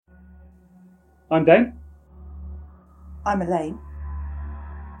I'm Dan. I'm Elaine.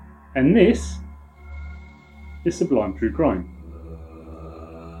 And this is Sublime True Crime.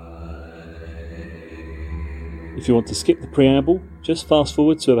 If you want to skip the preamble, just fast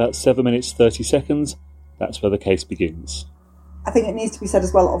forward to about 7 minutes 30 seconds. That's where the case begins. I think it needs to be said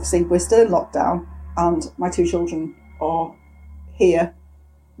as well, obviously, we're still in lockdown and my two children are here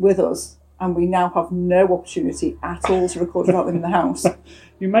with us and we now have no opportunity at all to record without them in the house.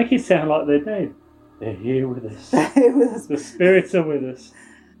 You make it sound like they're dead. They're here with us. They're here with us. The spirits are with us.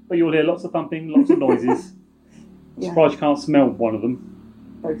 But you'll hear lots of thumping, lots of noises. I'm surprised you can't smell one of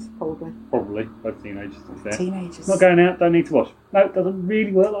them. Both, probably. Probably. Both teenagers. Teenagers. Not going out, don't need to wash. No, it doesn't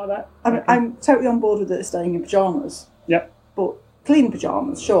really work like that. I'm totally on board with it staying in pyjamas. Yep. But clean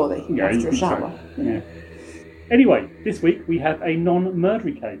pyjamas, surely, after a shower. Yeah. Anyway, this week we have a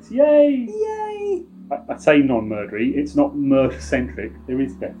non-murdery case. Yay! Yay! I say non-murdery, it's not murder-centric. There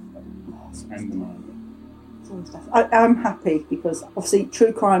is death. And murder. I'm happy because obviously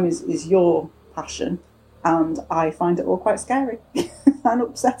true crime is your passion and I find it all quite scary and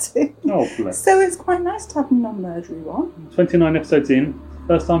upsetting. Oh, bless. So it's quite nice to have a non-murdery one. 29 episodes in.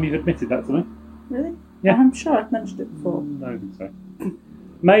 First time you've admitted that to me. Really? Yeah. I'm sure I've mentioned it before. No, I don't think so.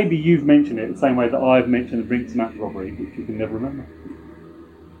 Maybe you've mentioned it the same way that I've mentioned the Brinks Mat robbery, which you can never remember.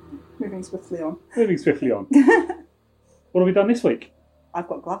 Moving swiftly on. Moving swiftly on. What have we done this week? I've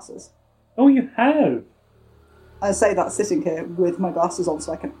got glasses. Oh, you have? I say that sitting here with my glasses on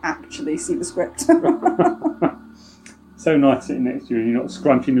so I can actually see the script. So nice sitting next to you and you're not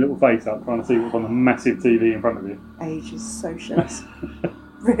scrunching your little face up trying to see what's on the massive TV in front of you. Age is so shit.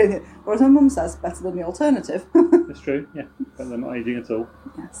 Really. Or as my mum says, better than the alternative. That's true, yeah. Better than not aging at all.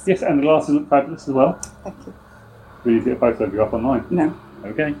 Yes. Yes, and the glasses look fabulous as well. Thank you. Will you get a photo of you up online? No.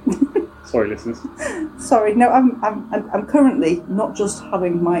 Okay. Sorry, listeners. Sorry, no, I'm currently not just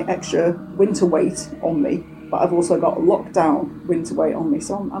having my extra winter weight on me, but I've also got lockdown winter weight on me,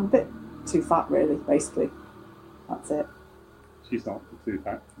 so I'm a bit too fat, really, basically. That's it. She's not too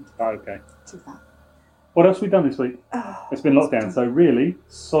fat. It's quite okay. Too fat. What else have we done this week? It's been lockdown, so really,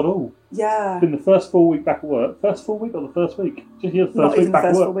 sod all. Yeah. It's been the first full week back at work. First full week or the first week? Just the first Not week even the back at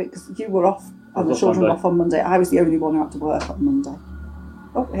first work. full week, because you were off, and the off children were Monday. off on Monday. I was the only one who had to work on Monday.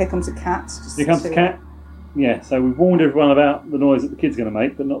 Oh, here comes a cat. Here comes the cat. Yeah, so we've warned everyone about the noise that the kid's going to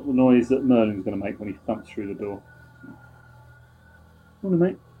make, but not the noise that Merlin's going to make when he thumps through the door. Morning,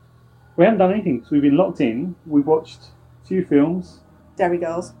 mate. We haven't done anything because we've been locked in. We've watched a few films. Derry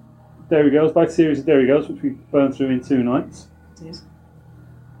Girls. Derry Girls, both series of Derry Girls, which we burned through in 2 nights. Did.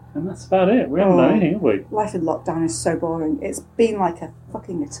 And that's about it. We haven't done anything, have we? Life in lockdown is so boring. It's been like a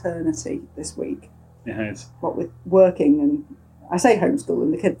fucking eternity this week. It has. What with working and... I say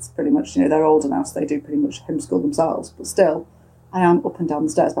homeschooling, the kids pretty much, they're older now, so they do pretty much homeschool themselves. But still, I am up and down the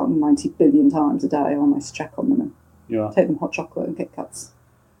stairs about 90 billion times a day. I want to check on them and take them hot chocolate and Kit Kats.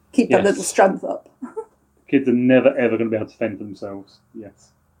 Keep that little strength up. Kids are never, ever going to be able to fend for themselves.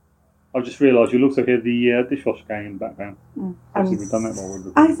 Yes. I've just realised you'll also hear the dishwasher going in the background. We've done that while we're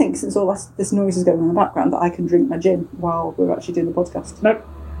recording. I think since all this noise is going on in the background that I can drink my gin while we're actually doing the podcast. Nope.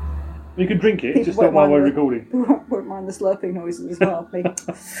 You can drink it, People just not while we're recording. Won't mind the slurping noises as well. It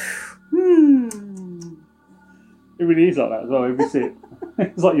really is like that as well, every sip.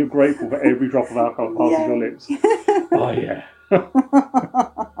 It's like you're grateful for every drop of alcohol passes your lips. Oh, yeah.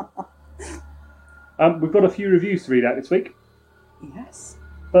 We've got a few reviews to read out this week. Yes.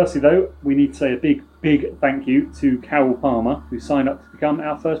 Firstly, though, we need to say a big, big thank you to Carol Palmer, who signed up to become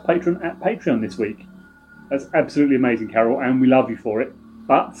our first patron at Patreon this week. That's absolutely amazing, Carol, and we love you for it.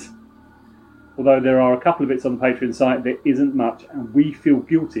 But... although there are a couple of bits on the Patreon site, there isn't much, and we feel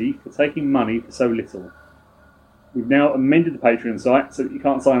guilty for taking money for so little. We've now amended the Patreon site so that you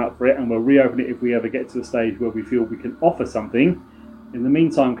can't sign up for it, and we'll reopen it if we ever get to a stage where we feel we can offer something. In the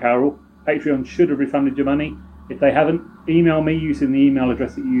meantime, Carol, Patreon should have refunded your money. If they haven't, email me using the email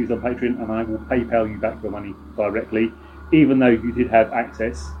address that you used on Patreon, and I will PayPal you back your money directly, even though you did have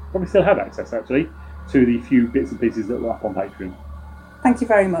access, probably still have access actually, to the few bits and pieces that were up on Patreon. Thank you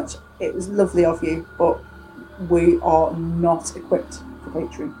very much. It was lovely of you, but we are not equipped for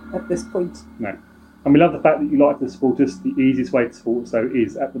Patreon at this point. No. And we love the fact that you like to support us. The easiest way to support us, though,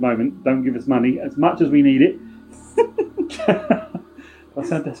 is at the moment, don't give us money as much as we need it. I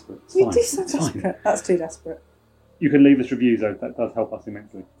sound desperate. You do sound desperate. That's too desperate. You can leave us reviews, though. That does help us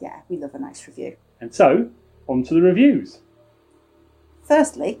immensely. Yeah, we love a nice review. And so, on to the reviews.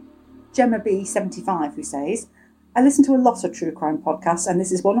 Firstly, Gemma B75, who says, I listen to a lot of true crime podcasts, and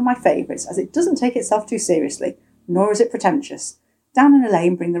this is one of my favourites, as it doesn't take itself too seriously, nor is it pretentious. Dan and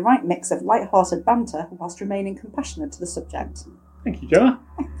Elaine bring the right mix of light-hearted banter whilst remaining compassionate to the subject. Thank you, Gemma.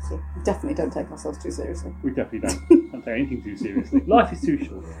 Thank you. Definitely don't take ourselves too seriously. We definitely don't take anything too seriously. Life is too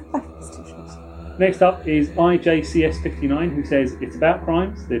short. Life is too short. Next up is IJCS59, who says, it's about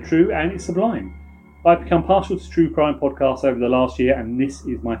crimes, they're true and it's sublime. I've become partial to true crime podcasts over the last year and this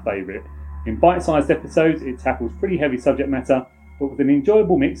is my favourite. In bite-sized episodes, it tackles pretty heavy subject matter, but with an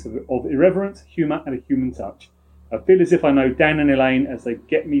enjoyable mix of irreverence, humour and a human touch. I feel as if I know Dan and Elaine as they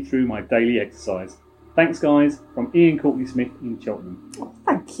get me through my daily exercise. Thanks, guys, from Ian Courtney Smith in Cheltenham. Oh,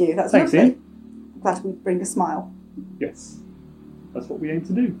 thank you. That's Thanks, lovely. Ian. Glad we bring a smile. Yes, that's what we aim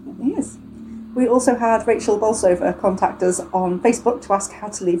to do. It is. We also had Rachel Bolsover contact us on Facebook to ask how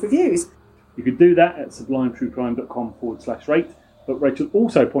to leave reviews. You could do that at sublimetruecrime.com/rate, but Rachel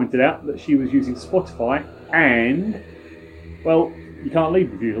also pointed out that she was using Spotify and, well, you can't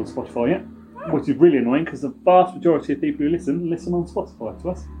leave reviews on Spotify yet, which is really annoying because the vast majority of people who listen on Spotify to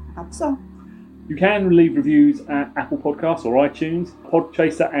us. Absolutely. You can leave reviews at Apple Podcasts or iTunes,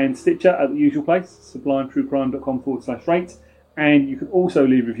 Podchaser and Stitcher at the usual place, sublimetruecrime.com/rate, and you can also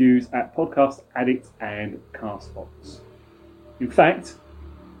leave reviews at Podcast Addict and Castbox. In fact,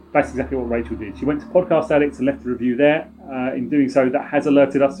 that's exactly what Rachel did. She went to Podcast Addict and left a review there. In doing so, that has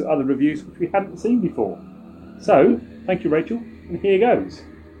alerted us to other reviews which we hadn't seen before. So, thank you, Rachel, and here goes.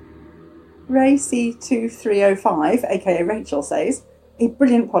 Ray C2305, aka Rachel, says, a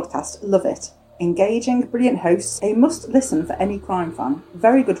brilliant podcast, love it. Engaging, brilliant hosts, a must listen for any crime fan.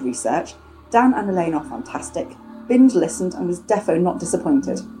 Very good research. Dan and Elaine are fantastic. Binge listened and was defo not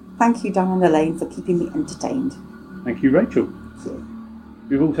disappointed. Thank you, Dan and Elaine, for keeping me entertained. Thank you, Rachel. Thank you.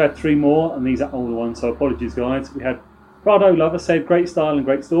 We've also had 3 more, and these are older ones, so apologies, guys. We had Prado Lover said, great style and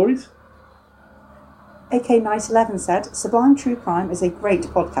great stories. AK Night 11 said, Sublime True Crime is a great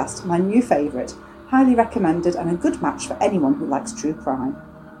podcast, my new favourite. Highly recommended and a good match for anyone who likes true crime.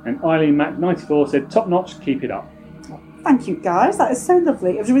 And Eileen Mac 94 said, top notch, keep it up. Thank you, guys. That is so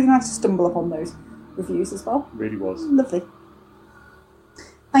lovely. It was really nice to stumble upon those reviews as well. Really was. Lovely.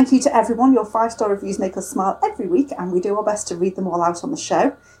 Thank you to everyone. Your 5-star reviews make us smile every week, and we do our best to read them all out on the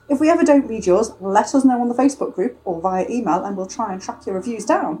show. If we ever don't read yours, let us know on the Facebook group or via email, and we'll try and track your reviews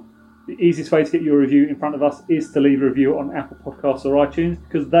down. The easiest way to get your review in front of us is to leave a review on Apple Podcasts or iTunes,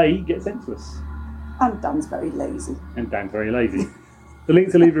 because they get sent to us. And Dan's very lazy. And Dan's very lazy. The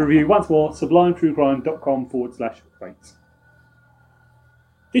link to leave a review, once more, sublimetruecrime.com/rate.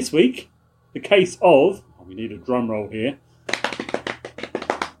 This week, the case of... Oh, we need a drum roll here.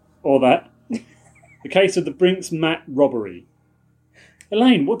 Or that. The case of the Brinks Mat robbery.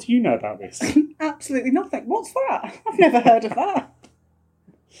 Elaine, what do you know about this? Absolutely nothing. What's that? I've never heard of that.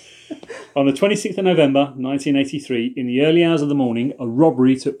 On the 26th of November 1983, in the early hours of the morning, a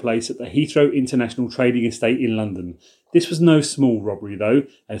robbery took place at the Heathrow International Trading Estate in London. This was no small robbery, though,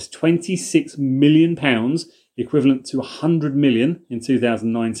 as £26 million, equivalent to 100 million in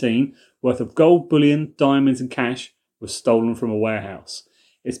 2019, worth of gold bullion, diamonds and cash was stolen from a warehouse.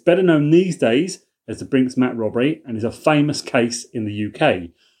 It's better known these days as the Brinks Mat robbery and is a famous case in the UK.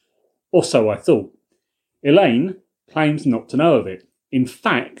 Or so I thought. Elaine claims not to know of it. In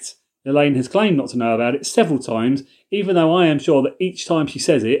fact, Elaine has claimed not to know about it several times, even though I am sure that each time she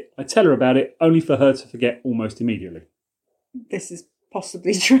says it, I tell her about it only for her to forget almost immediately. This is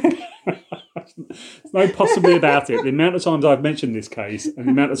possibly true. There's no possibly about it. The amount of times I've mentioned this case and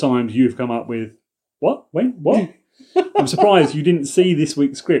the amount of times you've come up with, what? When? What? I'm surprised you didn't see this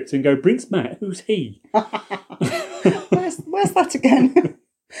week's script and go, Brinks Mat, who's he? Where's that again?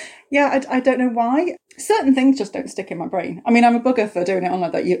 Yeah, I don't know why. Certain things just don't stick in my brain. I mean, I'm a bugger for doing it on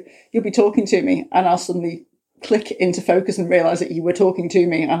like that. You'll be talking to me and I'll suddenly click into focus and realise that you were talking to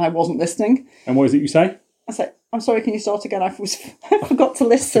me and I wasn't listening. And what is it you say? I say, I'm sorry, can you start again? I forgot to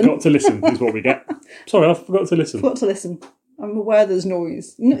listen. Forgot to listen is what we get. Sorry, I forgot to listen. Forgot to listen. I'm aware there's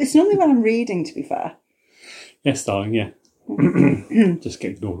noise. It's normally when I'm reading, to be fair. Yes, darling, yeah. Just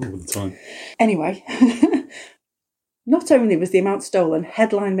get ignored all the time. Anyway, not only was the amount stolen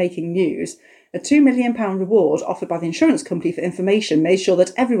headline-making news, a £2 million reward offered by the insurance company for information made sure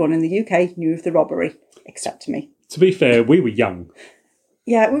that everyone in the UK knew of the robbery, except me. To be fair, we were young.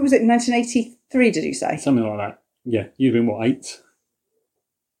 Yeah, what was it, 1983, did you say? Something like that. Yeah, you'd been, what, 8?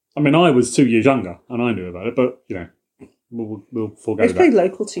 I mean, I was 2 years younger, and I knew about it, but, you know, we'll forego that. It was pretty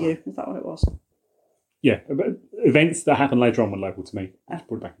local to you, is that what it was? Yeah, but events that happened later on were local to me. Let's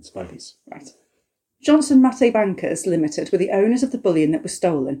put it back in space. Right. Johnson Matte Bankers Limited were the owners of the bullion that was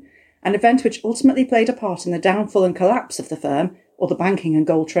stolen, an event which ultimately played a part in the downfall and collapse of the firm, or the banking and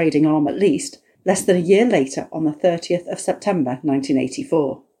gold trading arm at least, less than a year later on the 30th of September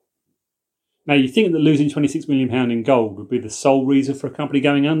 1984. Now, you think that losing £26 million in gold would be the sole reason for a company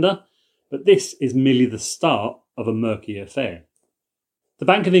going under, but this is merely the start of a murky affair. The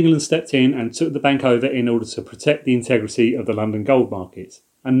Bank of England stepped in and took the bank over in order to protect the integrity of the London gold market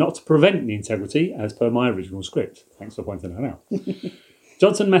and not to prevent the integrity, as per my original script. Thanks for pointing that out.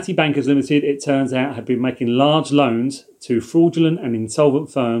 Johnson Matthey Bankers Limited, it turns out, had been making large loans to fraudulent and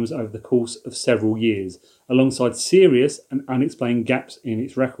insolvent firms over the course of several years, alongside serious and unexplained gaps in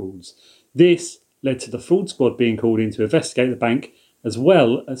its records. This led to the fraud squad being called in to investigate the bank, as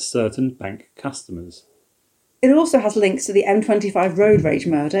well as certain bank customers. It also has links to the M25 road rage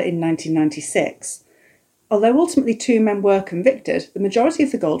murder in 1996. Although ultimately 2 men were convicted, the majority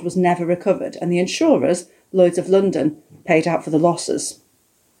of the gold was never recovered, and the insurers, Lloyd's of London, paid out for the losses.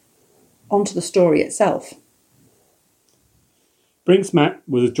 On to the story itself. Brinks MAT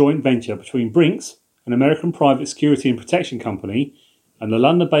was a joint venture between Brinks, an American private security and protection company, and the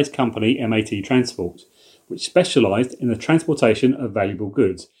London-based company MAT Transport, which specialised in the transportation of valuable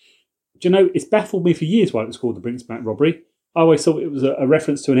goods. Do you know, it's baffled me for years why it was called the Brinks MAT robbery. I always thought it was a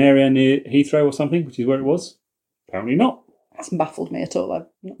reference to an area near Heathrow or something, which is where it was. Apparently not. That's baffled me at all.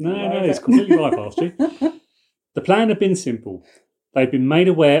 No, it's completely bypassed you. The plan had been simple. They'd been made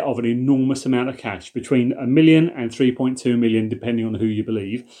aware of an enormous amount of cash, between $1 million and $3.2 million, depending on who you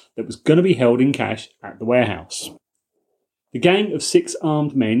believe, that was going to be held in cash at the warehouse. The gang of 6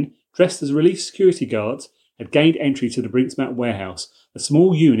 armed men, dressed as relief security guards, had gained entry to the Brinks MAT warehouse, a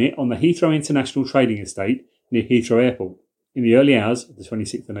small unit on the Heathrow International Trading Estate near Heathrow Airport, in the early hours of the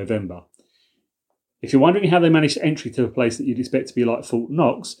 26th of November. If you're wondering how they managed entry to a place that you'd expect to be like Fort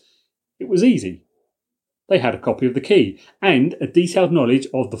Knox, it was easy. They had a copy of the key and a detailed knowledge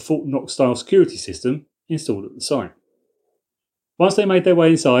of the Fort Knox style security system installed at the site. Once they made their way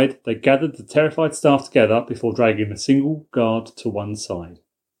inside, they gathered the terrified staff together before dragging a single guard to one side.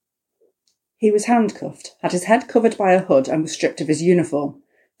 He was handcuffed, had his head covered by a hood and was stripped of his uniform.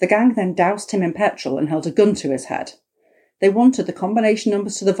 The gang then doused him in petrol and held a gun to his head. They wanted the combination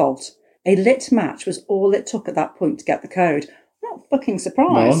numbers to the vault. A lit match was all it took at that point to get the code. I'm not fucking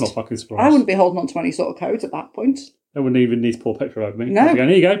surprised. No, I'm not fucking surprised. I wouldn't be holding on to any sort of codes at that point. I wouldn't even need to pour petrol over me. No. I'd be going,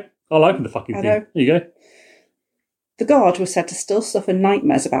 here you go. I'll open the fucking thing. Here you go. The guard was said to still suffer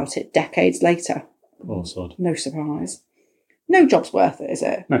nightmares about it decades later. Oh, sod. No surprise. No job's worth it, is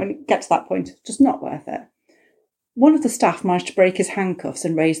it? No. When you get to that point, it's just not worth it. One of the staff managed to break his handcuffs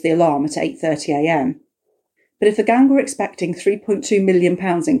and raise the alarm at 8:30am. But if the gang were expecting £3.2 million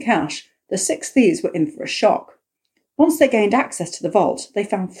in cash, the 6 thieves were in for a shock. Once they gained access to the vault, they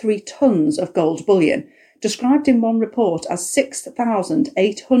found 3 tons of gold bullion, described in one report as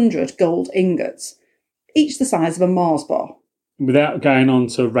 6,800 gold ingots, each the size of a Mars bar. Without going on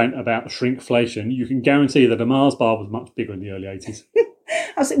to rant about shrinkflation, you can guarantee that a Mars bar was much bigger in the early 80s.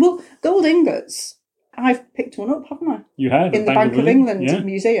 I said, well, gold ingots. I've picked one up, haven't I? You have? In the Bank of England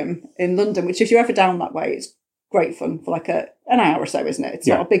Museum in London, which if you're ever down that way, it's great fun for like an hour or so, isn't it? It's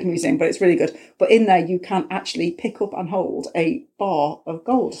not a big museum, but it's really good. But in there, you can actually pick up and hold a bar of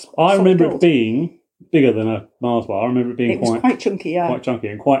gold. I remember it being bigger than a Mars bar. I remember it being quite chunky, yeah. Quite chunky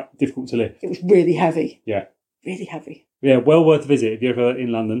and quite difficult to lift. It was really heavy. Yeah. Really heavy. Yeah, well worth a visit if you're ever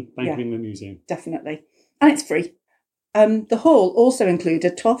in London. Bank of England Museum. Definitely. And it's free. The haul also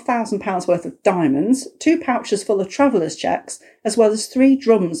included £12,000 worth of diamonds, 2 pouches full of travellers' checks, as well as 3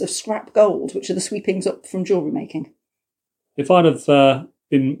 drums of scrap gold, which are the sweepings up from jewellery making. If I'd have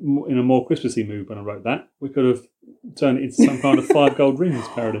been in a more Christmassy mood when I wrote that, we could have turned it into some kind of 5 gold rings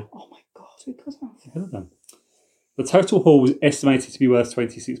parody. Oh my God, we could have. We could have done. The total haul was estimated to be worth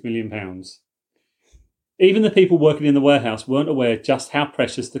 £26 million. Even the people working in the warehouse weren't aware just how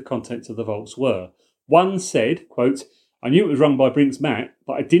precious the contents of the vaults were. One said, quote, "I knew it was run by Brinks MAT,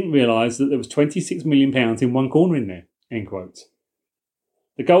 but I didn't realise that there was £26 million in one corner in there," end quote.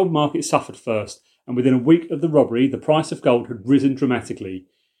 The gold market suffered first, and within a week of the robbery, the price of gold had risen dramatically.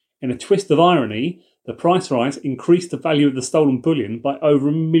 In a twist of irony, the price rise increased the value of the stolen bullion by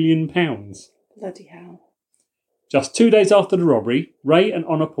over £1 million. Bloody hell. Just 2 days after the robbery, Ray and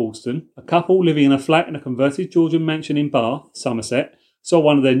Honor Paulston, a couple living in a flat in a converted Georgian mansion in Bath, Somerset, saw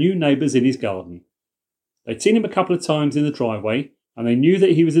one of their new neighbours in his garden. They'd seen him a couple of times in the driveway, and they knew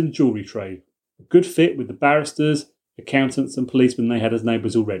that he was in the jewellery trade, a good fit with the barristers, accountants and policemen they had as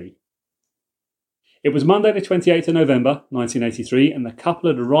neighbours already. It was Monday the 28th of November 1983, and the couple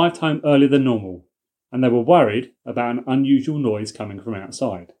had arrived home earlier than normal, and they were worried about an unusual noise coming from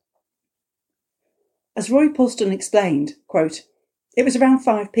outside. As Roy Paulston explained, quote, "It was around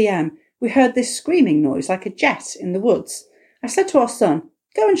 5pm. We heard this screaming noise like a jet in the woods. I said to our son,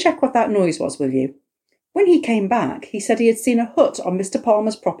 'Go and check what that noise was, will you?' When he came back, he said he had seen a hut on Mr.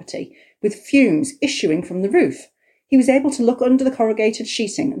 Palmer's property with fumes issuing from the roof. He was able to look under the corrugated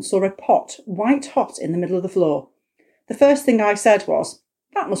sheeting and saw a pot, white hot, in the middle of the floor. The first thing I said was,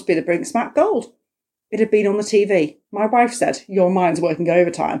 That must be the Brinksmat gold. It had been on the TV. My wife said, your mind's working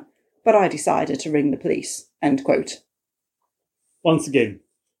overtime, but I decided to ring the police. End quote. Once again,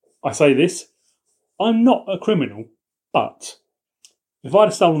 I say this, I'm not a criminal, but if I'd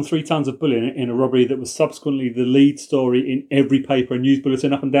have stolen 3 tons of bullion in a robbery that was subsequently the lead story in every paper and news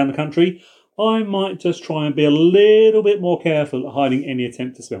bulletin up and down the country, I might just try and be a little bit more careful at hiding any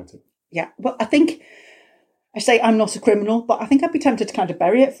attempt to smelt it. Yeah, well, I say I'm not a criminal, but I think I'd be tempted to kind of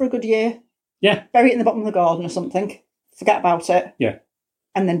bury it for a good year. Yeah. Bury it in the bottom of the garden or something. Forget about it. Yeah.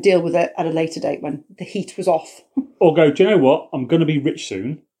 And then deal with it at a later date when the heat was off. Or go, do you know what? I'm going to be rich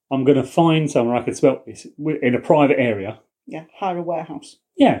soon. I'm going to find somewhere I can smelt this in a private area. Yeah, hire a warehouse.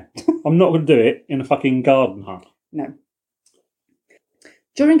 Yeah. I'm not going to do it in a fucking garden hut. No.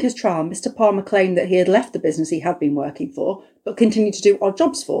 During his trial, Mr. Palmer claimed that he had left the business he had been working for, but continued to do odd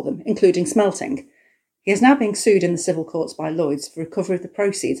jobs for them, including smelting. He is now being sued in the civil courts by Lloyds for recovery of the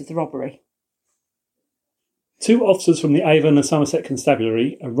proceeds of the robbery. 2 officers from the Avon and Somerset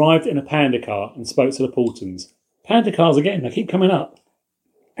Constabulary arrived in a panda car and spoke to the Paultons. Panda cars again, they keep coming up.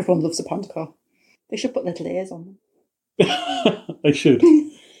 Everyone loves a panda car. They should put little ears on them. They should.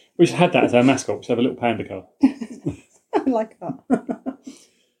 We should have that as our mascot. We should have a little panda car. I like that.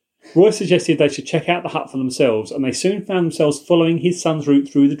 Roy suggested they should check out the hut for themselves, and they soon found themselves following his son's route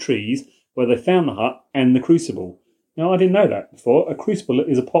through the trees, where they found the hut and the crucible. Now, I didn't know that before. A crucible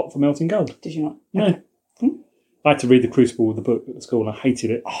is a pot for melting gold. Did you not? No. Okay. I had to read the Crucible of the book at school, and I hated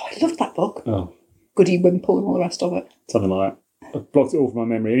it. Oh, I loved that book. Oh. Goody Wimple and all the rest of it. Something like that. I've blocked it all from my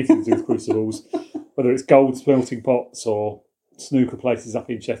memory. Anything to do with crucibles, whether it's gold smelting pots or snooker places up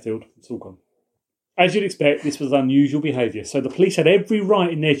in Sheffield, it's all gone. As you'd expect, this was unusual behaviour, so the police had every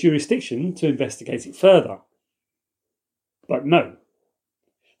right in their jurisdiction to investigate it further. But no.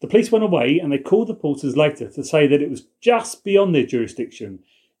 The police went away and they called the porters later to say that it was just beyond their jurisdiction,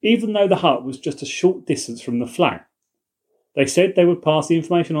 even though the hut was just a short distance from the flat. They said they would pass the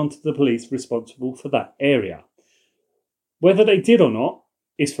information on to the police responsible for that area. Whether they did or not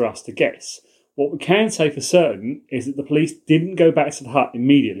is for us to guess. What we can say for certain is that the police didn't go back to the hut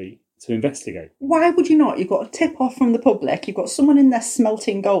immediately to investigate. Why would you not? You've got a tip off from the public. You've got someone in there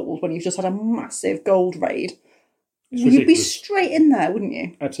smelting gold when you've just had a massive gold raid. You'd be straight in there, wouldn't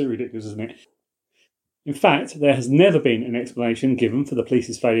you? Absolutely ridiculous, isn't it? In fact, there has never been an explanation given for the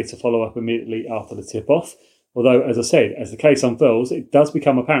police's failure to follow up immediately after the tip-off, although, as I said, as the case unfurls, it does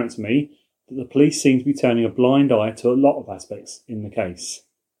become apparent to me that the police seem to be turning a blind eye to a lot of aspects in the case.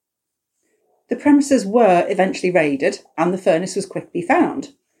 The premises were eventually raided and the furnace was quickly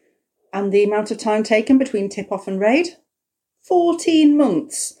found. And the amount of time taken between tip-off and raid? 14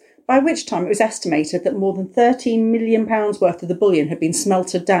 months, by which time it was estimated that more than £13 million worth of the bullion had been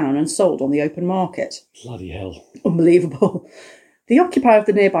smelted down and sold on the open market. Bloody hell. Unbelievable. The occupier of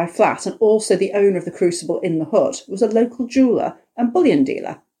the nearby flat and also the owner of the crucible in the hut was a local jeweller and bullion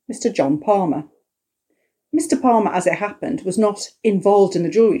dealer, Mr. John Palmer. Mr. Palmer, as it happened, was not involved in the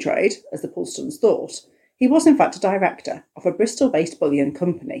jewellery trade, as the Paultons thought. He was in fact a director of a Bristol-based bullion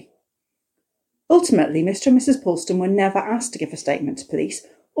company. Ultimately, Mr. and Mrs. Paulston were never asked to give a statement to police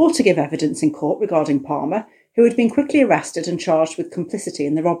or to give evidence in court regarding Palmer, who had been quickly arrested and charged with complicity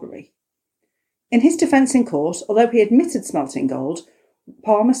in the robbery. In his defence in court, although he admitted smelting gold,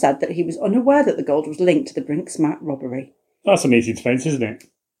 Palmer said that he was unaware that the gold was linked to the Brinksmat robbery. That's an easy defence, isn't it?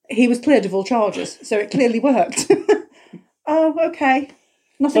 He was cleared of all charges, so it clearly worked. Oh, okay.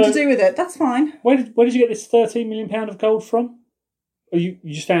 Nothing to do with it. That's fine. Where did you get this £13 million of gold from? Or you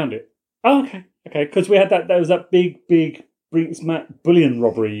just found it? Oh, okay. Okay, because we had that. There was that big Brinksmat bullion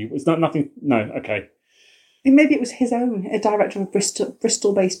robbery. Was that nothing? No. Okay. Maybe it was his own. A director of a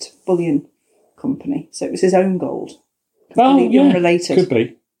Bristol-based bullion company, so it was his own gold. Completely unrelated.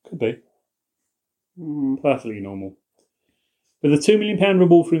 Could be. Perfectly normal. With a £2 million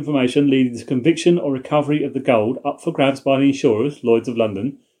reward for information leading to conviction or recovery of the gold up for grabs by the insurers, Lloyds of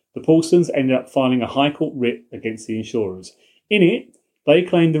London, the Paulstons ended up filing a High Court writ against the insurers. In it, they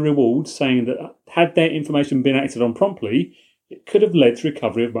claimed the reward, saying that had their information been acted on promptly, it could have led to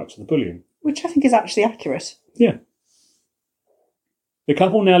recovery of much of the bullion. Which I think is actually accurate. Yeah. The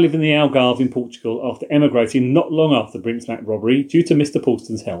couple now live in the Algarve in Portugal after emigrating not long after the Brinksmat robbery due to Mr.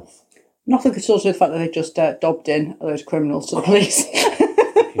 Paulston's health. Nothing could sort of the fact that they just dobbed in a load of criminals to the police.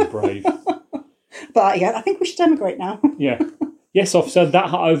 Fucking brave. But yeah, I think we should emigrate now. Yeah. Yes, officer, that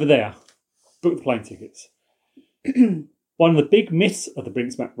hut over there. Book the plane tickets. One of the big myths of the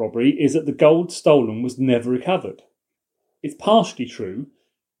Brinksmat robbery is that the gold stolen was never recovered. It's partially true.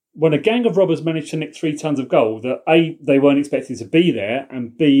 When a gang of robbers managed to nick 3 tons of gold that A, they weren't expecting to be there,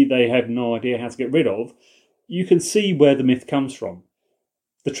 and B, they had no idea how to get rid of, you can see where the myth comes from.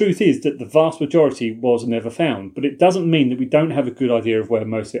 The truth is that the vast majority was never found, but it doesn't mean that we don't have a good idea of where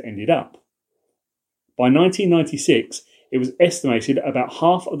most of it ended up. By 1996, it was estimated about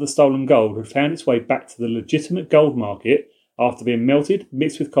half of the stolen gold had found its way back to the legitimate gold market after being melted,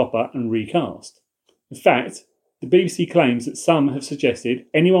 mixed with copper and recast. In fact, the BBC claims that some have suggested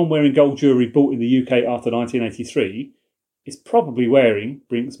anyone wearing gold jewellery bought in the UK after 1983 is probably wearing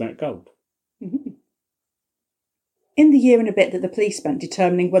Brinks-Mac gold. Mm-hmm. In the year and a bit that the police spent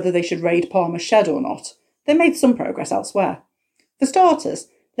determining whether they should raid Palmer's shed or not, they made some progress elsewhere. For starters,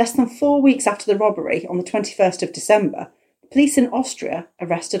 less than 4 weeks after the robbery, on the 21st of December, the police in Austria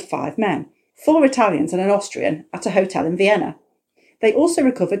arrested 5 men, 4 Italians and an Austrian, at a hotel in Vienna. They also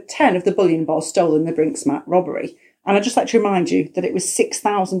recovered 10 of the bullion bars stolen in the Brinks-Mac robbery, and I'd just like to remind you that it was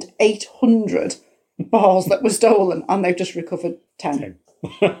 6,800 bars that were stolen, and they've just recovered 10.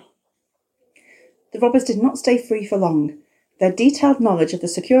 The robbers did not stay free for long. Their detailed knowledge of the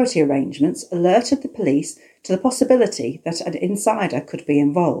security arrangements alerted the police to the possibility that an insider could be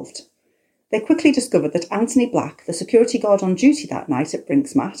involved. They quickly discovered that Anthony Black, the security guard on duty that night at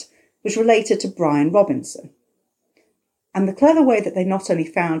Brinks-Mac, was related to Brian Robinson. And the clever way that they not only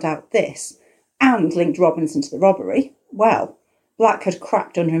found out this and linked Robinson to the robbery, well, Black had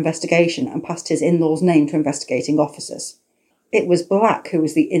cracked under investigation and passed his in-law's name to investigating officers. It was Black who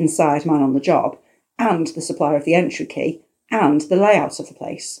was the inside man on the job, and the supplier of the entry key, and the layout of the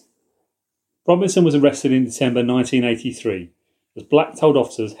place. Robinson was arrested in December 1983, as Black told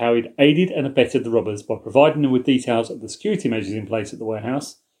officers how he'd aided and abetted the robbers by providing them with details of the security measures in place at the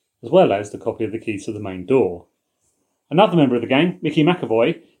warehouse, as well as the copy of the keys to the main door. Another member of the gang, Mickey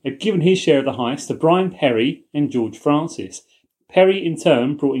McAvoy, had given his share of the heist to Brian Perry and George Francis. Perry, in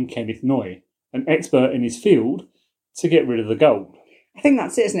turn, brought in Kenneth Noy, an expert in his field, to get rid of the gold. I think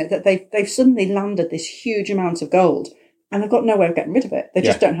that's it, isn't it? That they've suddenly landed this huge amount of gold and they've got no way of getting rid of it. They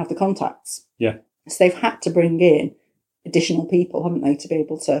just don't have the contacts. Yeah. So they've had to bring in additional people, haven't they, to be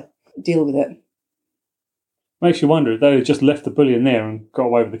able to deal with it. Makes you wonder if they had just left the bullion there and got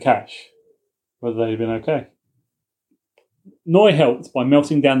away with the cash, whether they'd have been okay. Noy helped by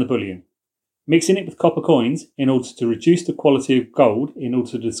melting down the bullion, mixing it with copper coins in order to reduce the quality of gold in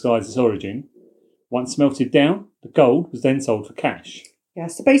order to disguise its origin. Once melted down, the gold was then sold for cash. Yeah,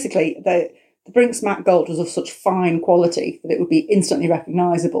 so basically the Brinks-Mac gold was of such fine quality that it would be instantly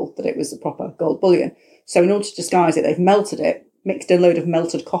recognisable that it was a proper gold bullion. So in order to disguise it, they've melted it, mixed a load of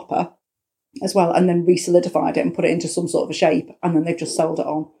melted copper as well, and then re-solidified it and put it into some sort of a shape, and then they've just sold it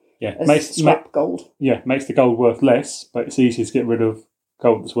on as scrap gold. Yeah, makes the gold worth less, but it's easier to get rid of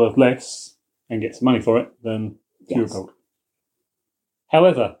gold that's worth less and get some money for it than pure gold.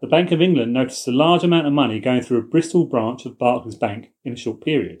 However, the Bank of England noticed a large amount of money going through a Bristol branch of Barclays Bank in a short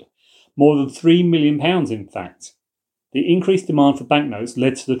period. More than £3 million, in fact. The increased demand for banknotes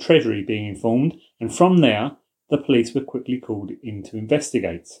led to the Treasury being informed, and from there, the police were quickly called in to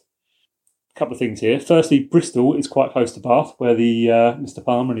investigate. A couple of things here. Firstly, Bristol is quite close to Bath, where the Mr.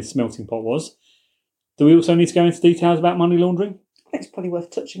 Palmer and his smelting pot was. Do we also need to go into details about money laundering? I think it's probably worth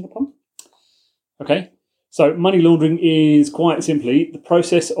touching upon. Okay. So money laundering is quite simply the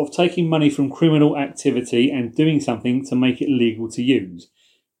process of taking money from criminal activity and doing something to make it legal to use.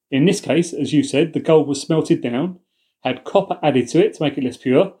 In this case, as you said, the gold was smelted down, had copper added to it to make it less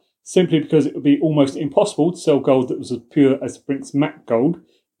pure, simply because it would be almost impossible to sell gold that was as pure as the Brinks-Mac gold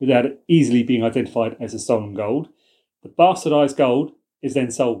without it easily being identified as a stolen gold. The bastardised gold is then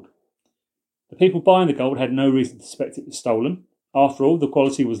sold. The people buying the gold had no reason to suspect it was stolen. After all, the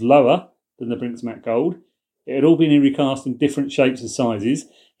quality was lower than the Brinks-Mac gold. It had all been recast in different shapes and sizes,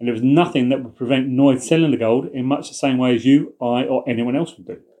 and there was nothing that would prevent Noy selling the gold in much the same way as you, I, or anyone else would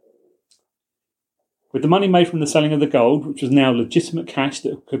do. With the money made from the selling of the gold, which was now legitimate cash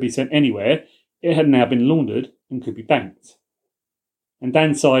that could be sent anywhere, it had now been laundered and could be banked. And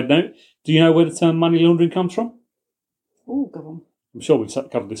Dan, side note, do you know where the term money laundering comes from? Oh, go on. I'm sure we've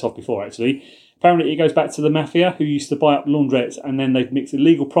covered this off before, actually. Apparently it goes back to the mafia, who used to buy up laundrettes and then they'd mix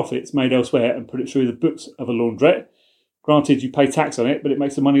illegal profits made elsewhere and put it through the books of a laundrette. Granted, you pay tax on it, but it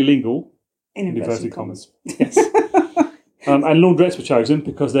makes the money legal. In inverted commas. Yes. And laundrettes were chosen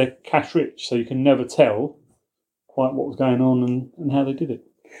because they're cash rich, so you can never tell quite what was going on and how they did it.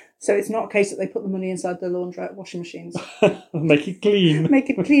 So it's not a case that they put the money inside the laundrette washing machines. Make it clean. Make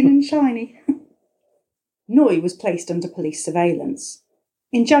it clean and shiny. Noy was placed under police surveillance.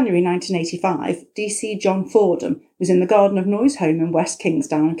 In January 1985, DC John Fordham was in the garden of Noy's home in West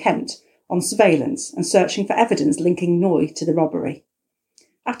Kingsdown, Kent, on surveillance and searching for evidence linking Noy to the robbery.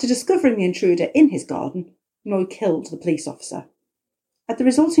 After discovering the intruder in his garden, Noy killed the police officer. At the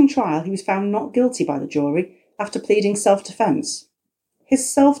resulting trial, he was found not guilty by the jury after pleading self-defence.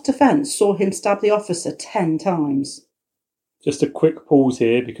 His self-defence saw him stab the officer 10 times. Just a quick pause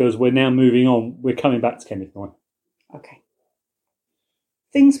here because we're now moving on. We're coming back to Kenneth Nye. Okay.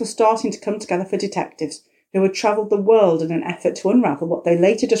 Things were starting to come together for detectives who had travelled the world in an effort to unravel what they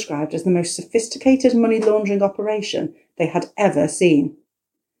later described as the most sophisticated money laundering operation they had ever seen.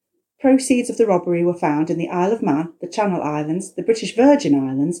 Proceeds of the robbery were found in the Isle of Man, the Channel Islands, the British Virgin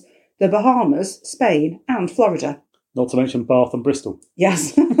Islands, the Bahamas, Spain and Florida. Not to mention Bath and Bristol.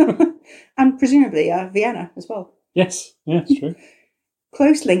 Yes. And presumably Vienna as well. Yes, yeah, it's true.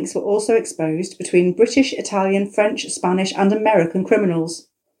 Close links were also exposed between British, Italian, French, Spanish and American criminals.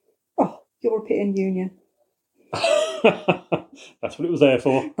 Oh, European Union. That's what it was there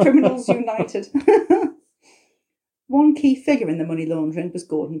for. Criminals united. One key figure in the money laundering was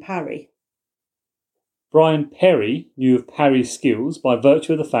Gordon Parry. Brian Perry knew of Parry's skills by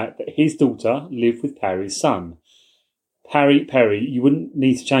virtue of the fact that his daughter lived with Parry's son. Perry, you wouldn't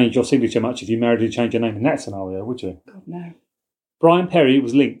need to change your signature much if you married to change your name in that scenario, would you? God, no. Brian Perry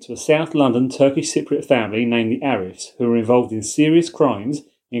was linked to a South London Turkish Cypriot family named the Arifs, who were involved in serious crimes,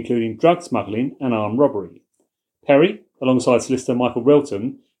 including drug smuggling and armed robbery. Perry, alongside solicitor Michael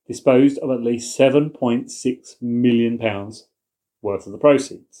Relton, disposed of at least £7.6 million worth of the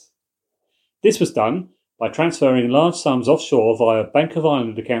proceeds. This was done by transferring large sums offshore via a Bank of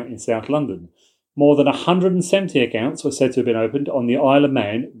Ireland account in South London. More than 170 accounts were said to have been opened on the Isle of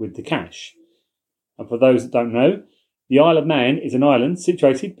Man with the cash. And for those that don't know, the Isle of Man is an island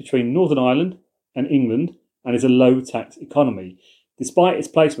situated between Northern Ireland and England and is a low-tax economy. Despite its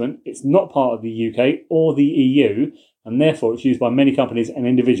placement, it's not part of the UK or the EU, and therefore it's used by many companies and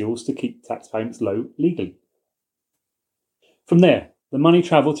individuals to keep tax payments low legally. From there, the money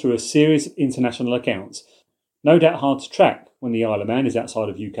travelled through a series of international accounts, no doubt hard to track when the Isle of Man is outside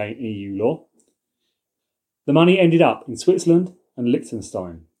of UK and EU law. The money ended up in Switzerland and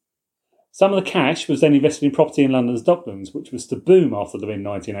Liechtenstein. Some of the cash was then invested in property in London's Docklands, which was to boom after the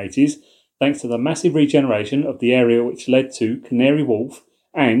mid-1980s, thanks to the massive regeneration of the area which led to Canary Wharf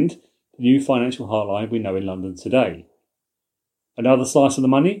and the new financial heartline we know in London today. Another slice of the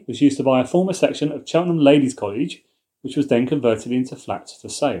money was used to buy a former section of Cheltenham Ladies' College, which was then converted into flats for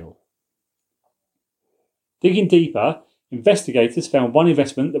sale. Digging deeper, investigators found one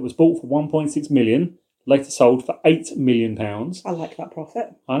investment that was bought for £1.6 million, later sold for £8 million. I like that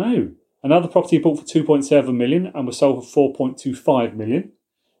profit. I know. Another property bought for £2.7 million and was sold for £4.25 million.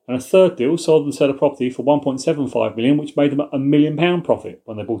 And a third deal sold and sold a property for £1.75 million, which made them a £1 million profit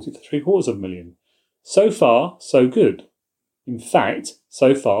when they bought it for £750,000. So far, so good. In fact,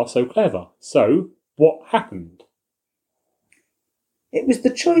 so far, so clever. So, what happened? It was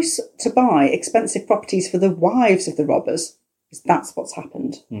the choice to buy expensive properties for the wives of the robbers. That's what's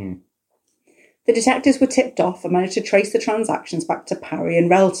happened. The detectives were tipped off and managed to trace the transactions back to Parry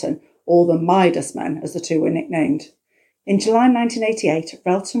and Relton, or the Midas men, as the two were nicknamed. In July 1988,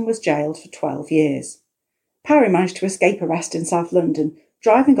 Relton was jailed for 12 years. Parry managed to escape arrest in South London,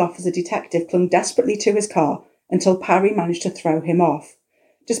 driving off as a detective clung desperately to his car until Parry managed to throw him off.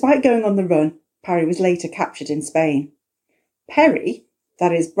 Despite going on the run, Parry was later captured in Spain. Perry,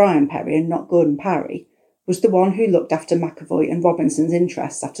 that is Brian Perry and not Gordon Parry, was the one who looked after McAvoy and Robinson's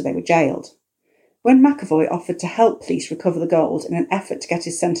interests after they were jailed. When McAvoy offered to help police recover the gold in an effort to get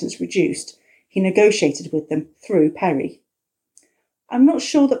his sentence reduced, he negotiated with them through Perry. I'm not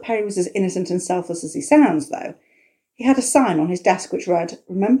sure that Perry was as innocent and selfless as he sounds, though. He had a sign on his desk which read,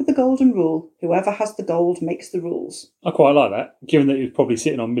 "Remember the golden rule, whoever has the gold makes the rules." I quite like that, given that he was probably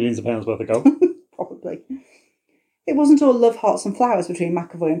sitting on millions of pounds worth of gold. Probably. It wasn't all love, hearts and flowers between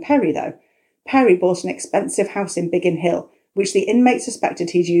McAvoy and Perry, though. Perry bought an expensive house in Biggin Hill, which the inmate suspected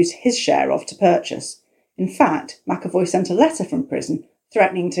he'd used his share of to purchase. In fact, McAvoy sent a letter from prison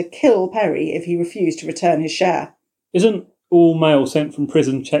threatening to kill Perry if he refused to return his share. Isn't all mail sent from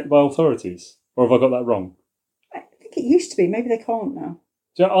prison checked by authorities? Or have I got that wrong? I think it used to be. Maybe they can't now.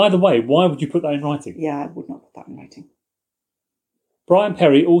 So either way, why would you put that in writing? Yeah, I would not put that in writing. Brian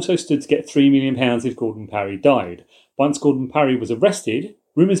Perry also stood to get £3 million if Gordon Parry died. Once Gordon Parry was arrested,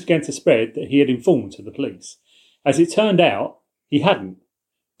 rumours began to spread that he had informed to the police. As it turned out, he hadn't,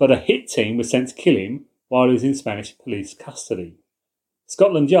 but a hit team was sent to kill him while he was in Spanish police custody.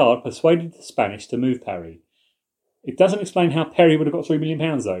 Scotland Yard persuaded the Spanish to move Parry. It doesn't explain how Perry would have got £3 million,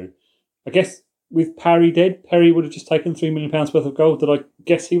 though. I guess with Parry dead, Perry would have just taken £3 million worth of gold that I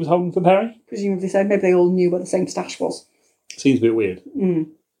guess he was holding for Parry? Presumably so. Maybe they all knew where the same stash was. Seems a bit weird.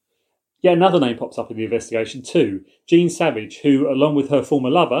 Yet another name pops up in the investigation too. Jean Savage, who, along with her former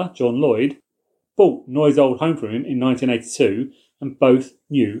lover, John Lloyd, bought Noy's old home from him in 1982, and both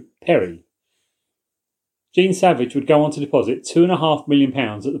knew Perry. Jean Savage would go on to deposit £2.5 million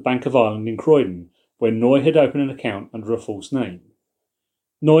at the Bank of Ireland in Croydon, where Noy had opened an account under a false name.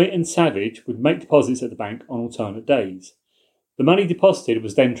 Noy and Savage would make deposits at the bank on alternate days. The money deposited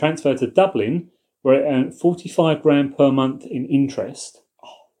was then transferred to Dublin, where it earned £45,000 per month in interest.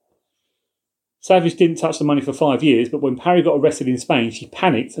 Savage didn't touch the money for 5 years, but when Parry got arrested in Spain, she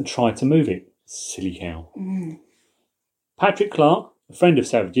panicked and tried to move it. Silly cow. Patrick Clark, a friend of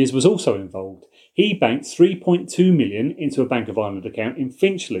Savage's, was also involved. He banked £3.2 million into a Bank of Ireland account in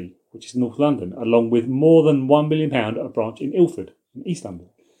Finchley, which is North London, along with more than £1 million at a branch in Ilford, in East London.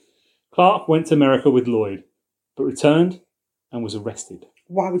 Clark went to America with Lloyd, but returned and was arrested.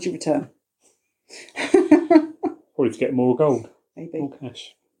 Why would you return? Probably to get more gold. Maybe. More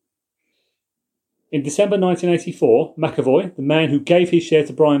cash. In December 1984, McAvoy, the man who gave his share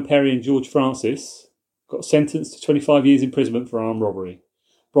to Brian Perry and George Francis, got sentenced to 25 years imprisonment for armed robbery.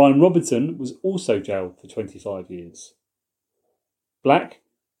 Brian Robinson was also jailed for 25 years. Black,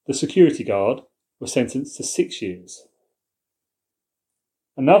 the security guard, was sentenced to 6 years.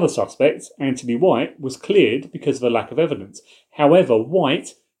 Another suspect, Anthony White, was cleared because of a lack of evidence. However,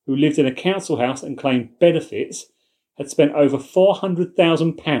 White, who lived in a council house and claimed benefits, had spent over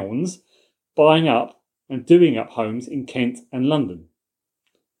 £400,000 buying up and doing up homes in Kent and London.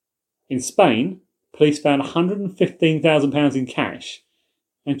 In Spain, police found £115,000 in cash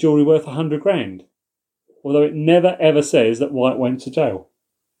and jewellery worth £100,000, although it never ever says that White went to jail.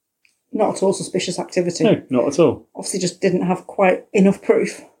 Not at all suspicious activity. No, not at all. Obviously just didn't have quite enough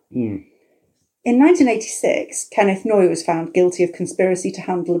proof. Mm. In 1986, Kenneth Noy was found guilty of conspiracy to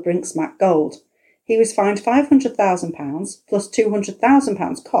handle a Brinksmack gold. He was fined £500,000 plus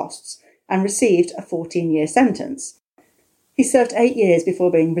 £200,000 costs and received a 14-year sentence. He served 8 years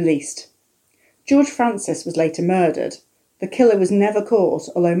before being released. George Francis was later murdered. The killer was never caught,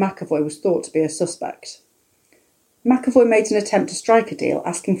 although McAvoy was thought to be a suspect. McAvoy made an attempt to strike a deal,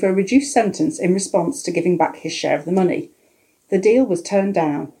 asking for a reduced sentence in response to giving back his share of the money. The deal was turned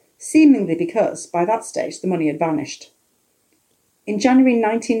down, seemingly because, by that stage, the money had vanished. In January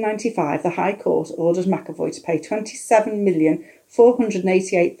 1995, the High Court ordered McAvoy to pay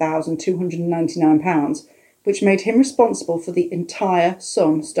 £27,488,299, which made him responsible for the entire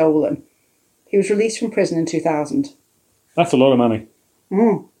sum stolen. He was released from prison in 2000. That's a lot of money.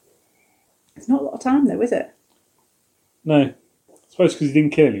 It's not a lot of time, though, is it? No. I suppose because he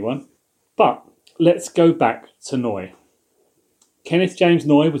didn't kill anyone. But let's go back to Noy. Kenneth James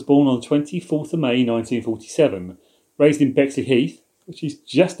Noy was born on the 24th of May 1947, raised in Bexley Heath, which is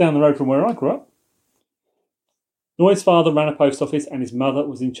just down the road from where I grew up. Noy's father ran a post office and his mother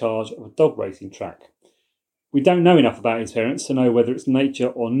was in charge of a dog racing track. We don't know enough about his parents to know whether it's nature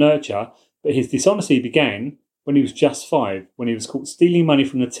or nurture, but his dishonesty began when he was just 5, when he was caught stealing money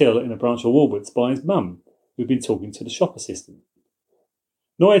from the till in a branch of Woolworths by his mum, who'd been talking to the shop assistant.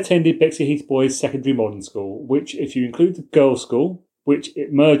 Noy attended Bexley Heath Boys Secondary Modern School, which, if you include the girls' school, which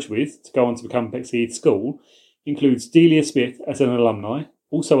it merged with to go on to become Bexley Heath School, includes Delia Smith as an alumni,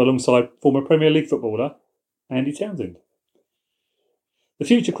 also alongside former Premier League footballer Andy Townsend. The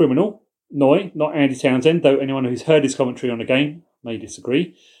future criminal, Noy, not Andy Townsend, though anyone who's heard his commentary on the game may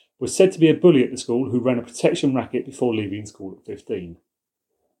disagree, was said to be a bully at the school who ran a protection racket before leaving school at 15.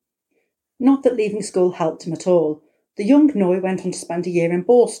 Not that leaving school helped him at all. The young Noy went on to spend a year in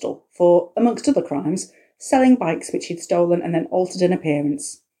Borstal for, amongst other crimes, selling bikes which he'd stolen and then altered in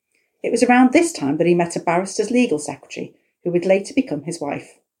appearance. It was around this time that he met a barrister's legal secretary, who would later become his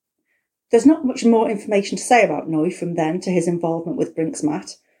wife. There's not much more information to say about Noy from then to his involvement with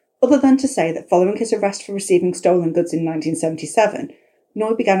Brinksmat, other than to say that following his arrest for receiving stolen goods in 1977,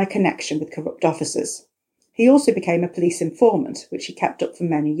 Noy began a connection with corrupt officers. He also became a police informant, which he kept up for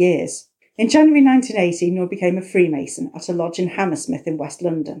many years. In January 1980, Noy became a Freemason at a lodge in Hammersmith in West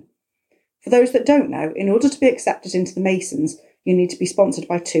London. For those that don't know, in order to be accepted into the Masons, you need to be sponsored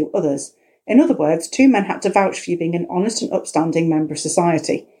by 2 others. In other words, 2 men had to vouch for you being an honest and upstanding member of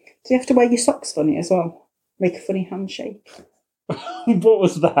society. Do you have to wear your socks funny as well? Make a funny handshake. What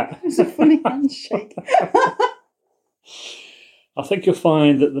was that? It was a funny handshake. I think you'll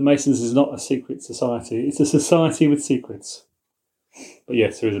find that the Masons is not a secret society. It's a society with secrets. But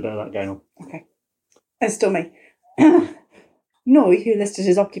yes, there is a bit of that going on. Okay. It's still me. Noy, who listed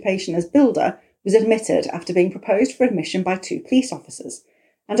his occupation as builder, was admitted after being proposed for admission by 2 police officers.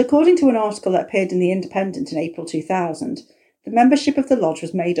 And according to an article that appeared in The Independent in April 2000, the membership of the lodge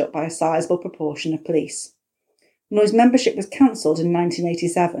was made up by a sizable proportion of police. Noy's membership was cancelled in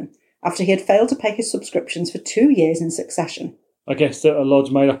 1987 after he had failed to pay his subscriptions for 2 years in succession. I guess that a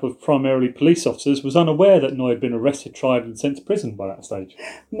lodge made up of primarily police officers was unaware that Noy had been arrested, tried and sent to prison by that stage.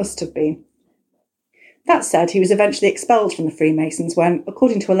 Must have been. That said, he was eventually expelled from the Freemasons when,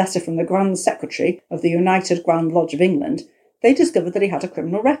 according to a letter from the Grand Secretary of the United Grand Lodge of England, they discovered that he had a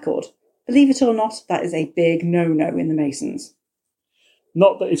criminal record. Believe it or not, that is a big no-no in the Masons.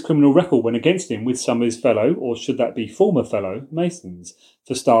 Not that his criminal record went against him with some of his fellow, or should that be former fellow, Masons.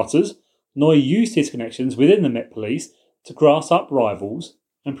 For starters, Noy used his connections within the Met Police to grass up rivals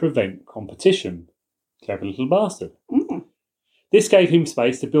and prevent competition. Clever little bastard. Mm. This gave him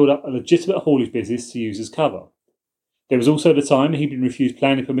space to build up a legitimate haulage business to use as cover. There was also the time he'd been refused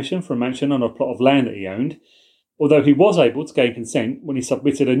planning permission for a mansion on a plot of land that he owned, although he was able to gain consent when he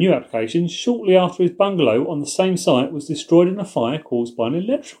submitted a new application shortly after his bungalow on the same site was destroyed in a fire caused by an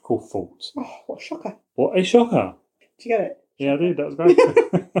electrical fault. Oh, what a shocker. What a shocker. Did you get it? Yeah, I did. That was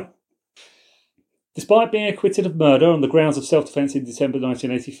great. Despite being acquitted of murder on the grounds of self-defence in December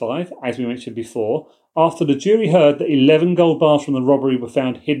 1985, as we mentioned before, after the jury heard that 11 gold bars from the robbery were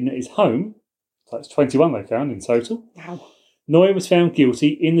found hidden at his home, so that's 21 they found in total, Wow. Noy was found guilty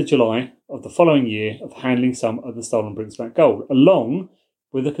in the July of the following year of handling some of the stolen Brink's-Bank gold, along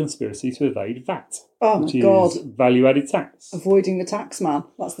with a conspiracy to evade VAT, Oh, which my God. is value-added tax. Avoiding the tax man.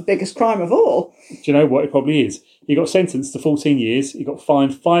 That's the biggest crime of all. Do you know what it probably is? He got sentenced to 14 years. He got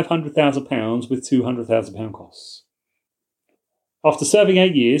fined £500,000 with £200,000 costs. After serving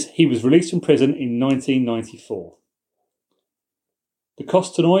 8 years, he was released from prison in 1994. The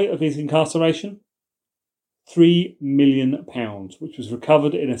cost to Noy of his incarceration? £3 million, which was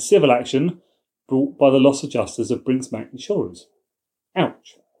recovered in a civil action brought by the loss adjusters of Brink's-Bank insurers.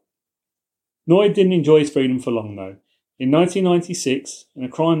 Ouch. Noy didn't enjoy his freedom for long, though. In 1996, in a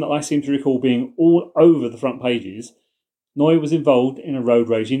crime that I seem to recall being all over the front pages, Noy was involved in a road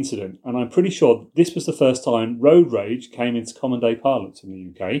rage incident, and I'm pretty sure this was the first time road rage came into common day parlance in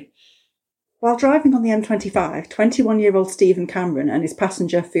the UK. While driving on the M25, 21-year-old Stephen Cameron and his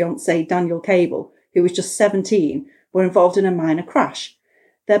passenger fiancé Daniel Cable, who was just 17, were involved in a minor crash.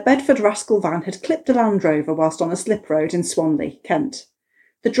 Their Bedford Rascal van had clipped a Land Rover whilst on a slip road in Swanley, Kent.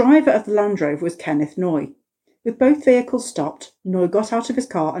 The driver of the Land Rover was Kenneth Noy. With both vehicles stopped, Noy got out of his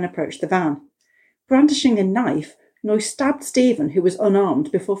car and approached the van. Brandishing a knife, Noy stabbed Stephen, who was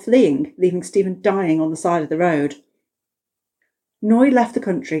unarmed, before fleeing, leaving Stephen dying on the side of the road. Noy left the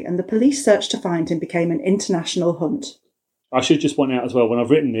country and the police search to find him became an international hunt. I should just point out as well, when I've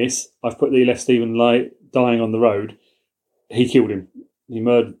written this, I've put that he left Stephen dying on the road. He killed him. He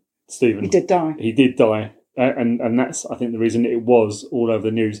murdered Stephen. He did die. He did die. And that's, I think, the reason it was all over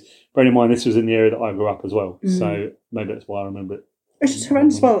the news. Bearing in mind, this was in the area that I grew up as well. So maybe that's why I remember it. It's just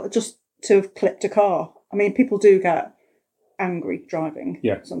horrendous, well, just to have clipped a car. I mean, people do get angry driving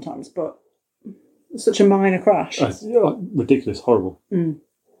sometimes, but it's such a minor crash. Ridiculous, horrible.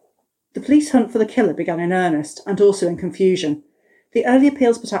 The police hunt for the killer began in earnest and also in confusion. The early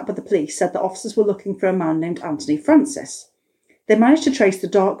appeals put out by the police said that officers were looking for a man named Anthony Francis. They managed to trace the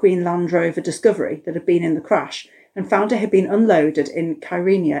dark green Land Rover Discovery that had been in the crash and found it had been unloaded in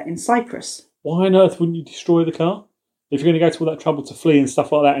Kyrenia in Cyprus. Why on earth wouldn't you destroy the car? If you're going to go to all that trouble to flee and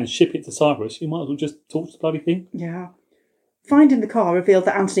stuff like that and ship it to Cyprus, you might as well just torch the bloody thing. Yeah. Finding the car revealed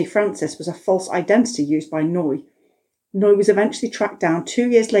that Anthony Francis was a false identity used by Noy. Noy was eventually tracked down 2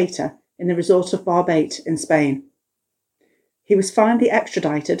 years later in the resort of Barbate in Spain. He was finally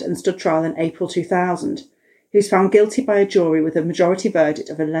extradited and stood trial in April 2000. He was found guilty by a jury with a majority verdict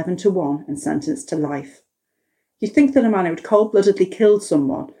of 11-1 and sentenced to life. You'd think that a man who had cold-bloodedly killed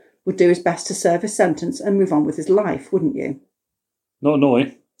someone would do his best to serve his sentence and move on with his life, wouldn't you? Not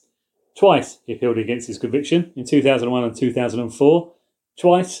Noy. Twice he appealed against his conviction, in 2001 and 2004.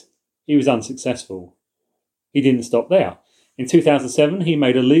 Twice he was unsuccessful. He didn't stop there. In 2007 he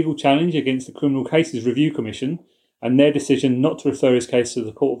made a legal challenge against the Criminal Cases Review Commission and their decision not to refer his case to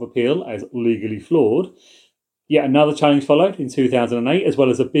the Court of Appeal as legally flawed. Yet another challenge followed in 2008, as well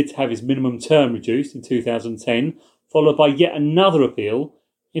as a bid to have his minimum term reduced in 2010, followed by yet another appeal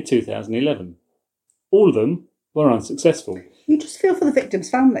in 2011. All of them were unsuccessful. You just feel for the victim's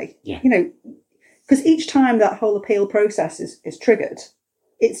family. Yeah. You know, because each time that whole appeal process is triggered,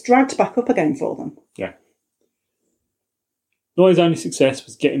 it's dragged back up again for them. Yeah. Noy's only success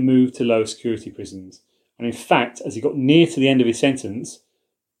was getting moved to lower security prisons. And in fact, as he got near to the end of his sentence,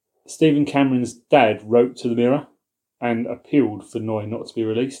 Stephen Cameron's dad wrote to the Mirror and appealed for Noy not to be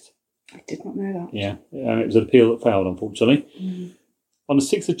released. I did not know that. Yeah, it was an appeal that failed, unfortunately. On the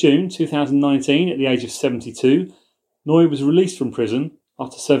 6th of June 2019, at the age of 72, Noy was released from prison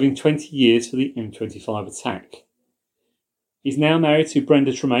after serving 20 years for the M25 attack. He's now married to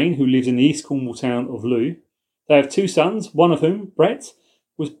Brenda Tremaine, who lives in the East Cornwall town of Looe. They have 2 sons, one of whom, Brett,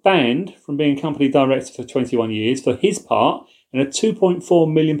 was banned from being company director for 21 years for his part in a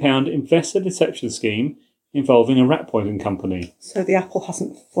 £2.4 million investor deception scheme involving a rat poison company. So the apple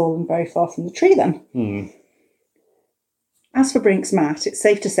hasn't fallen very far from the tree then. As for Brink's-Mat, it's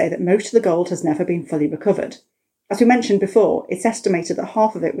safe to say that most of the gold has never been fully recovered. As we mentioned before, it's estimated that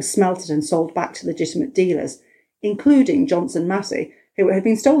half of it was smelted and sold back to legitimate dealers, including Johnson Massey, who it had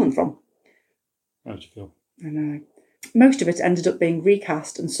been stolen from. How do you feel? I know. Most of it ended up being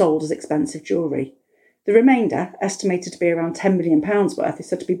recast and sold as expensive jewellery. The remainder, estimated to be around £10 million worth, is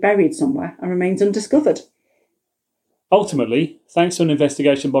said to be buried somewhere and remains undiscovered. Ultimately, thanks to an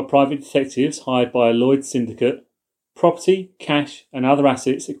investigation by private detectives hired by a Lloyd's syndicate, property, cash and other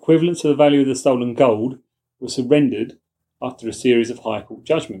assets equivalent to the value of the stolen gold were surrendered after a series of High Court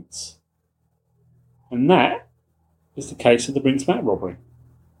judgments. And that is the case of the Brink's-Mat robbery.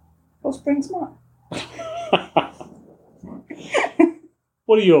 What's Brink's-Mat?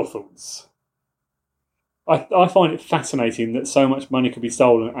 What are your thoughts? I find it fascinating that so much money could be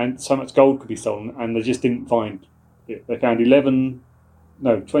stolen and so much gold could be stolen and they just didn't find it. They found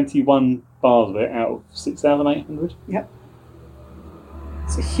 21 bars of it out of 6,800. Yep.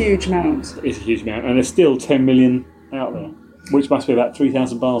 It's a huge amount. It's a huge amount. And there's still 10 million out there, which must be about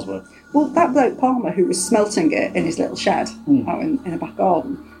 3,000 bars worth. Well, that bloke Palmer, who was smelting it in his little shed out in a back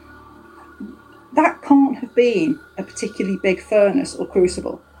garden, that can't have been a particularly big furnace or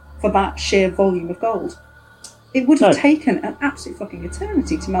crucible for that sheer volume of gold. It would have taken an absolute fucking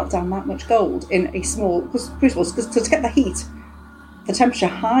eternity to melt down that much gold in a small crucible, because to get the heat, the temperature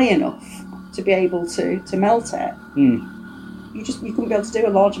high enough to be able to melt it, you couldn't be able to do a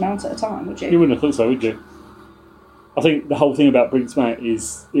large amount at a time, would you? You wouldn't have thought so, would you? I think the whole thing about Brink's-Mat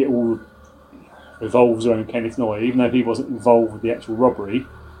is it all revolves around Kenneth Noye. Even though he wasn't involved with the actual robbery,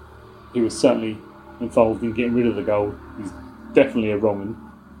 he was certainly involved in getting rid of the gold. He's definitely a wrong 'un.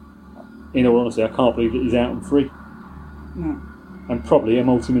 In all honesty, I can't believe that he's out and free. No. And probably a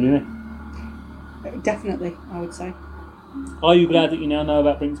multi-millionaire. Definitely, I would say. Are you glad that you now know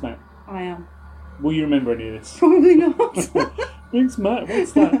about Brink's-Mat? I am. Will you remember any of this? Probably not. Brink's-Mat,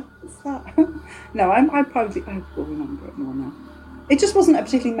 what's that? What's that? No, I will remember it more now. It just wasn't a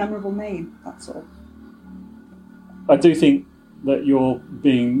particularly memorable name, that's all. I do think that you're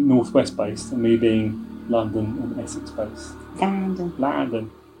being Northwest based and me being London and Essex based. London.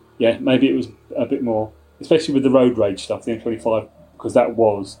 Yeah, maybe it was a bit more, especially with the road rage stuff, the M25, because that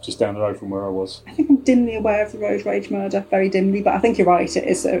was just down the road from where I was. I think I'm dimly aware of the road rage murder, very dimly, but I think you're right,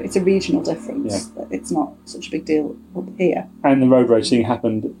 it's a regional difference. Yeah. It's not such a big deal up here. And the road rage thing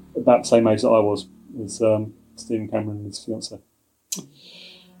happened about the same age that I was, with Stephen Cameron and his fiancée.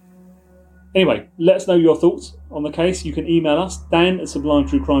 Anyway, let us know your thoughts on the case. You can email us,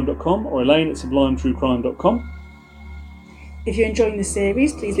 dan@sublimetruecrime.com or elaine@sublimetruecrime.com. If you're enjoying the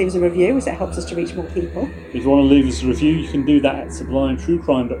series, please leave us a review, as it helps us to reach more people. If you want to leave us a review, you can do that at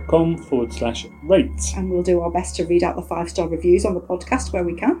sublimetruecrime.com/rate. And we'll do our best to read out the 5-star reviews on the podcast where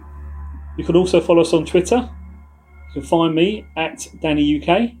we can. You can also follow us on Twitter. You can find me at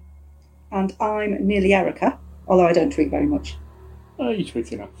DannyUK. And I'm Nearly Erica, although I don't tweet very much. You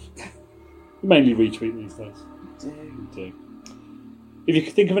tweet enough. You mainly retweet these days. You do. If you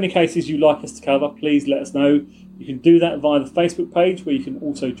can think of any cases you'd like us to cover, please let us know. You can do that via the Facebook page, where you can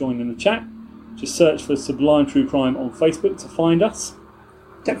also join in the chat. Just search for Sublime True Crime on Facebook to find us.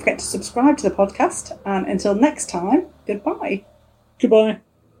 Don't forget to subscribe to the podcast, and until next time, goodbye. Goodbye.